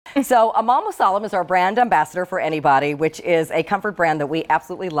So Amal Musallam is our brand ambassador for AnyBody, which is a comfort brand that we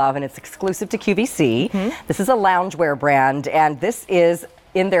absolutely love, and it's exclusive to QVC. This is a loungewear brand, and this is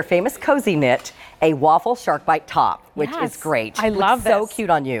in their famous cozy knit, a Waffle Sharkbite top, which is great. I love this. So cute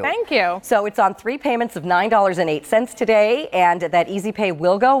on you. Thank you. So it's on 3 payments of $9.08 today, and that easy pay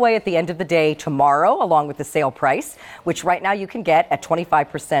will go away at the end of the day tomorrow, along with the sale price, which right now you can get at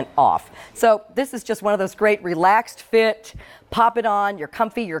 25% off. So this is just one of those great relaxed fit, pop it on, you're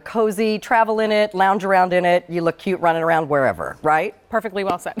comfy, you're cozy, travel in it, lounge around in it, you look cute running around wherever, right? Perfectly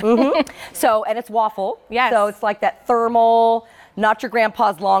well said. So, and it's waffle. Yes. So it's like that thermal, not your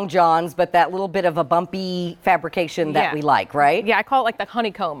grandpa's long johns, but that little bit of a bumpy fabrication that we like, right? Yeah, I call it like the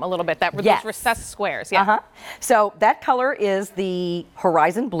honeycomb a little bit, that those recessed squares. Yeah. So that color is the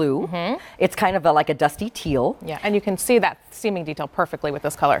horizon blue. It's kind of like a dusty teal. Yeah, and you can see that seaming detail perfectly with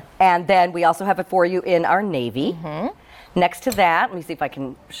this color. And then we also have it for you in our navy. Next to that, let me see if I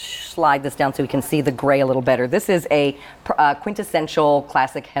can slide this down so we can see the gray a little better. This is a quintessential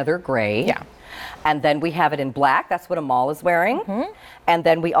classic heather gray. Yeah. And then we have it in black. That's what Amal is wearing. And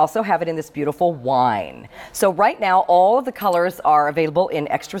then we also have it in this beautiful wine. So right now, all of the colors are available in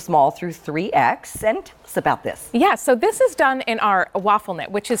extra small through 3X. And tell us about this. Yeah, so this is done in our waffle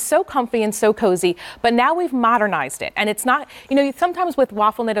knit, which is so comfy and so cozy, but now we've modernized it. And it's not, you know, sometimes with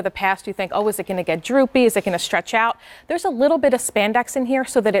waffle knit of the past, you think, oh, is it going to get droopy? Is it going to stretch out? There's a little bit of spandex in here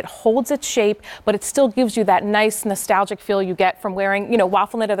so that it holds its shape, but it still gives you that nice nostalgic feel you get from wearing, you know,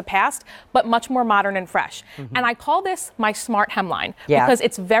 waffle knit of the past, but much more modern and fresh. And I call this my smart hemline because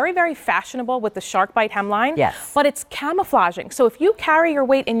it's very, very fashionable with the Sharkbite hemline, but it's camouflaging. So if you carry your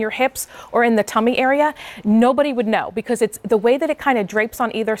weight in your hips or in the tummy area, nobody would know because it's the way that it kind of drapes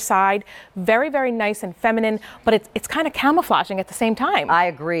on either side, very, very nice and feminine, but it's kind of camouflaging at the same time. I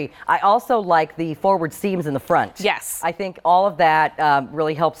agree. I also like the forward seams in the front. Yes. I think all of that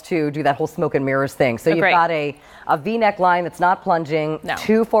really helps to do that whole smoke and mirrors thing. So you've got a V-neck line that's not plunging,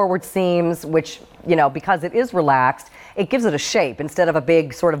 2 forward seams, which, you know, because it is relaxed, it gives it a shape instead of a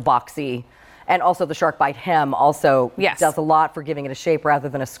big sort of boxy. And also the Sharkbite hem also does a lot for giving it a shape rather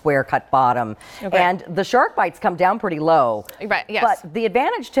than a square cut bottom. And the Sharkbites come down pretty low. But the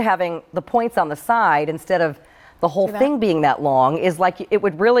advantage to having the points on the side instead of the whole thing being that long is like it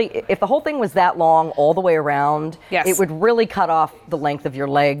would really, if the whole thing was that long all the way around, it would really cut off the length of your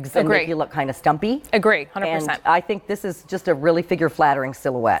legs and make you look kind of stumpy. Agree, 100%. And I think this is just a really figure-flattering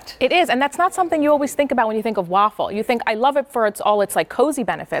silhouette. It is, and that's not something you always think about when you think of waffle. You think, I love it for its like cozy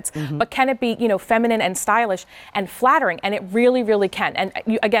benefits, but can it be, you know, feminine and stylish and flattering? And it really, really can. And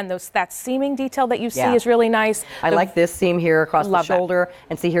again, that seaming detail that you see is really nice. I like this seam here across the shoulder,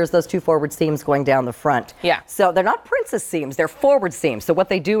 and see here's those 2 forward seams going down the front. So they're not princess seams, they're forward seams. So what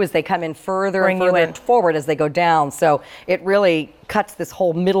they do is they come in further and further forward as they go down. So it really cuts this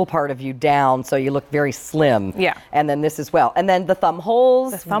whole middle part of you down so you look very slim. And then this as well. And then the thumb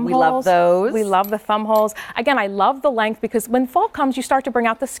holes, we love those. We love the thumb holes. Again, I love the length because when fall comes, you start to bring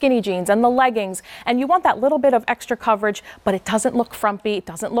out the skinny jeans and the leggings, and you want that little bit of extra coverage, but it doesn't look frumpy, it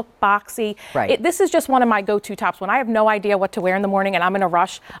doesn't look boxy. This is just one of my go-to tops. When I have no idea what to wear in the morning and I'm in a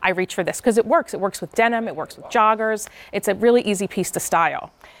rush, I reach for this because it works. It works with denim, it works with joggers. It's a really easy piece to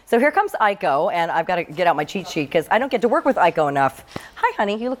style. So here comes Aiko, and I've got to get out my cheat sheet because I don't get to work with Aiko enough. Hi,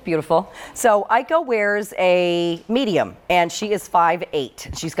 honey, you look beautiful. So Aiko wears a medium, and she is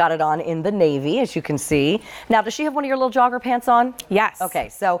 5'8". She's got it on in the navy, as you can see. Now, does she have one of your little jogger pants on? Yes. Okay,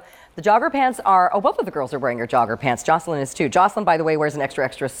 so the jogger pants are, both of the girls are wearing your jogger pants. Jocelyn is too. Jocelyn, by the way, wears an extra,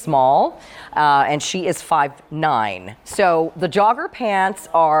 extra small, and she is 5'9". So the jogger pants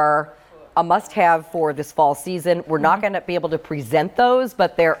are a must-have for this fall season. We're not going to be able to present those,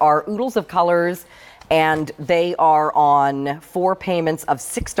 but there are oodles of colors, and they are on 4 payments of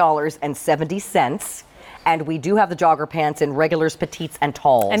 $6.70. And we do have the jogger pants in regulars, petites, and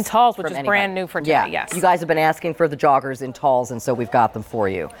talls. And talls, which is brand new for today, yes. You guys have been asking for the joggers in talls, and so we've got them for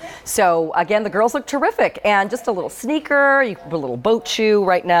you. So, again, the girls look terrific. And just a little sneaker, you can put a little boat shoe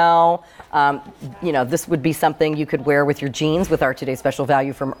right now. You know, this would be something you could wear with your jeans with our today's special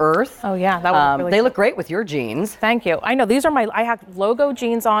value from Earth. Oh, yeah, that would look really They look great with your jeans. Thank you. I know, these are I have logo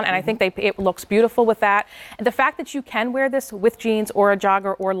jeans on, and I think it looks beautiful with that. And the fact that you can wear this with jeans or a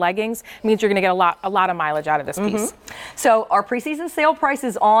jogger or leggings means you're going to get a lot of mileage out of this piece. So our preseason sale price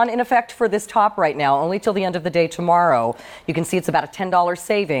is in effect for this top right now, only till the end of the day tomorrow. You can see it's about a $10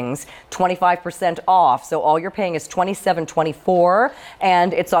 savings, 25% off. So all you're paying is $27.24,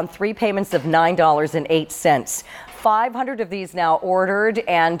 and it's on 3 payments of $9.08. 500 of these now ordered,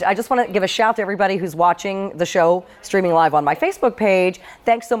 and I just want to give a shout to everybody who's watching the show streaming live on my Facebook page.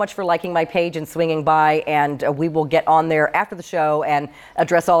 Thanks so much for liking my page and swinging by, and we will get on there after the show and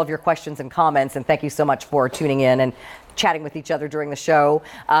address all of your questions and comments, and thank you so much for tuning in and chatting with each other during the show.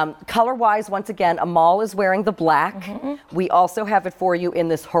 Color-wise, once again, Amal is wearing the black. We also have it for you in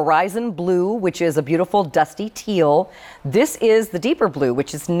this horizon blue, which is a beautiful dusty teal. This is the deeper blue,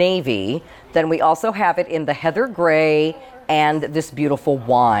 which is navy. Then we also have it in the heather gray and this beautiful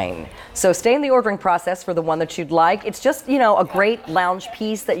wine. So stay in the ordering process for the one that you'd like. It's just, you know, a great lounge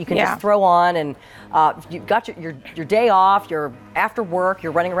piece that you can just throw on, and you've got your day off, you're after work,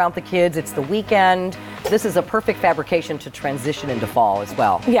 you're running around with the kids, it's the weekend. This is a perfect fabrication to transition into fall as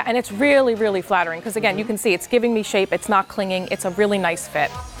well. Yeah, and it's really, really flattering because, again, you can see it's giving me shape, it's not clinging, it's a really nice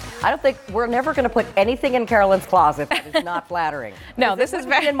fit. I don't think we're never going to put anything in Carolyn's closet that is not flattering. No, this is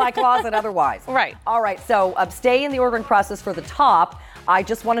in my closet otherwise. Right. All right. So stay in the ordering process for the top. I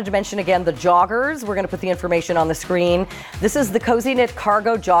just wanted to mention again the joggers. We're going to put the information on the screen. This is the Cozy Knit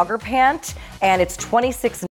Cargo Jogger Pant, and it's $26.